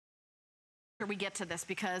we get to this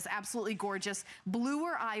because absolutely gorgeous. Blue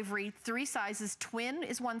or ivory, 3 sizes. Twin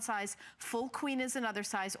is 1 size, full queen is another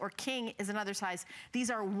size, or king is another size. These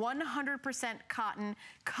are 100% cotton,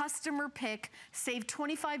 customer pick, save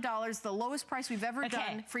 $25, the lowest price we've ever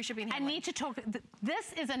done, free shipping and handling. I need to talk,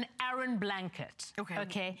 this is an Aran blanket.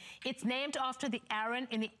 Okay. It's named after the Aran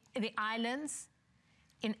in the islands.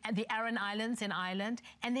 In the Aran Islands in Ireland,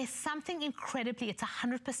 and there's something incredibly, it's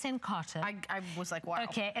 100% cotton. I was like, wow.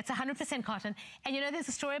 Okay, it's 100% cotton. And you know, there's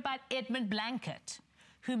a story about Edmund Blanket,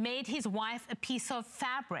 who made his wife a piece of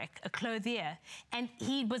fabric, a clothier, and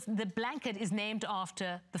the blanket is named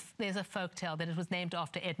after, there's a folk tale that it was named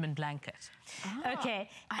after Edmund Blanket. Oh, okay,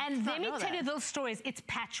 and let me tell you those stories. It's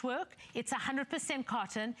patchwork, it's 100%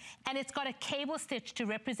 cotton, and it's got a cable stitch to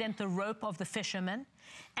represent the rope of the fisherman.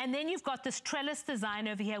 And then you've got this trellis design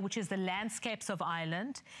over here, which is the landscapes of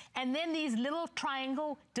Ireland. And then these little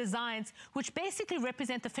triangle designs, which basically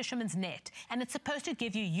represent the fisherman's net. And it's supposed to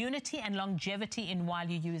give you unity and longevity in while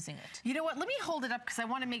you're using it. You know what? Let me hold it up because I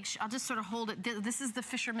want to make sure. I'll just sort of hold it. This is the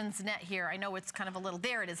fisherman's net here. I know it's kind of a little.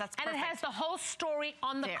 There it is. That's perfect. And it has the whole story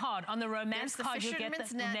on the card, on the romance card. You get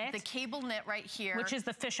the net, the cable net right here, which is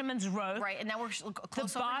the fisherman's rope. Right, and now we're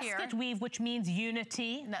close over here. The basket weave, which means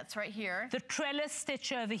unity. And that's right here. The trellis stitch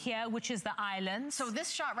over here, which is the islands. So this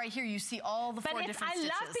shot right here, you see all the 4 different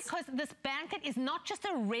stitches. I love because this blanket is not just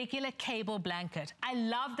a regular cable blanket. I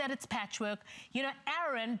love that it's patchwork. You know,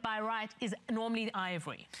 Aran, by right, is normally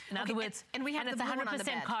ivory. In other words, and we have the blue one on the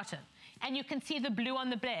bed. It's 100% cotton. And you can see the blue on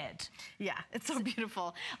the bed. Yeah, it's so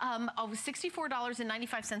beautiful.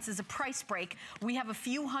 $64.95 is a price break. We have a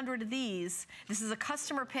few hundred of these. This is a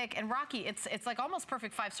customer pick. And Rocky, it's like almost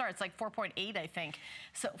perfect 5-star. It's like 4.8, I think.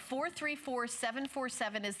 So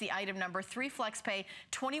 434747 is the item number. 3 flex pay,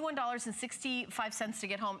 $21.65 to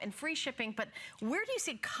get home, and free shipping. But where do you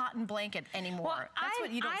see cotton blanket anymore? Well, That's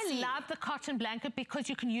what you don't see. I love the cotton blanket because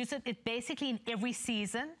you can use it basically in every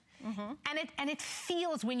season. Mm-hmm. And it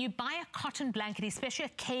feels, when you buy a cotton blanket, especially a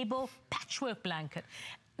cable patchwork blanket,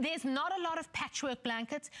 there's not a lot of patchwork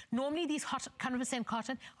blankets. Normally these 100%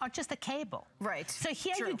 cotton are just a cable. Right. So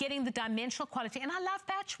here you're getting the dimensional quality, and I love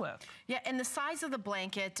patchwork. Yeah, and the size of the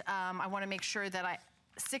blanket, I want to make sure that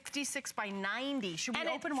 66 by 90. Should we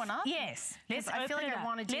open one up? Yes. I feel like I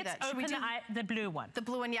want to do that. Should we do the blue one? The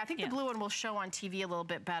blue one, yeah. I think the blue one will show on TV a little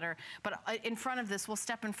bit better. But in front of this, we'll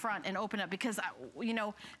step in front and open up because, you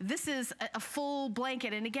know, this is a full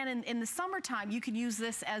blanket. And again, in the summertime, you can use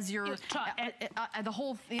this as your, the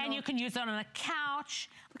whole, you know. And you can use it on a couch.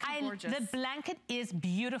 Look how gorgeous. The blanket is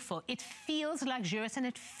beautiful. It feels luxurious, and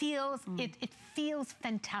it feels, it feels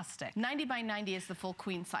fantastic. 90 by 90 is the full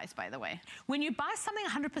queen size, by the way. When you buy something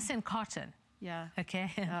 100% cotton. Yeah. Okay.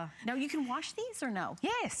 Now, you can wash these or no?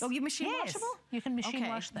 Yes. Oh, you machine washable? You can machine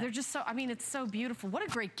wash them. They're just so, I mean, it's so beautiful. What a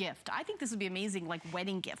great gift. I think this would be amazing, like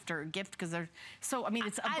wedding gift or gift, because they're so, I mean,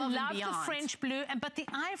 it's above and beyond. I love the French blue, but the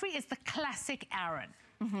ivory is the classic Aran.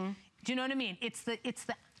 Mm-hmm. Do you know what I mean? It's the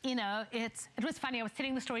you know, it was funny. I was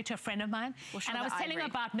telling the story to a friend of mine, and I was telling her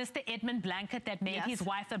about Mr. Edmund Blanket that made his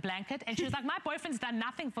wife a blanket, and she was like, my boyfriend's done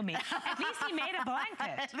nothing for me. At least he made a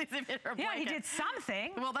blanket. At least he made her a blanket. Yeah, he did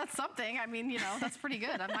something. Well, that's something. I mean, you know, that's pretty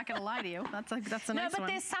good. I'm not going to lie to you. That's a nice one. No, but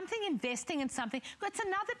there's something investing in something. It's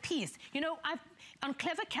another piece. You know, on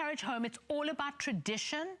Clever Carriage Home, it's all about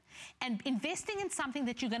tradition and investing in something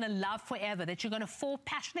that you're going to love forever, that you're going to fall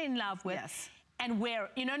passionately in love with. Yes. And wear,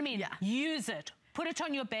 you know what I mean? Yeah. Use it. Put it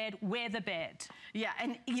on your bed, wear the bed. Yeah,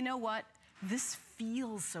 and you know what? This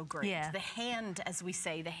feels so great. Yeah. The hand, as we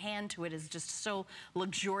say, the hand to it is just so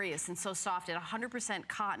luxurious and so soft. At 100%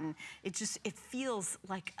 cotton, it feels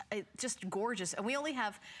like just gorgeous. And we only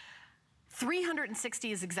have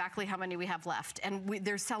 360 is exactly how many we have left, and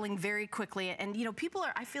they're selling very quickly. And you know, people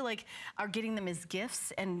I feel like are getting them as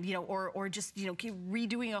gifts, and you know, or just, you know, keep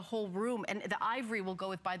redoing a whole room. And the ivory will go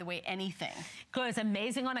with, by the way, anything. Goes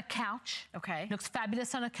amazing on a couch. Okay. Looks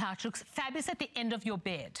fabulous on a couch. Looks fabulous at the end of your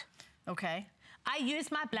bed. Okay. I use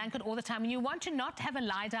my blanket all the time. And you want to not have a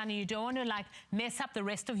lie down, and you don't want to like mess up the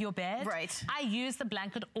rest of your bed. Right. I use the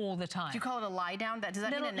blanket all the time. Do you call it a lie down? Does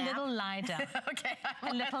that mean a nap? Little lie down. Okay.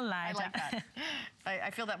 A little lie down. I like that. I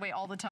feel that way all the time.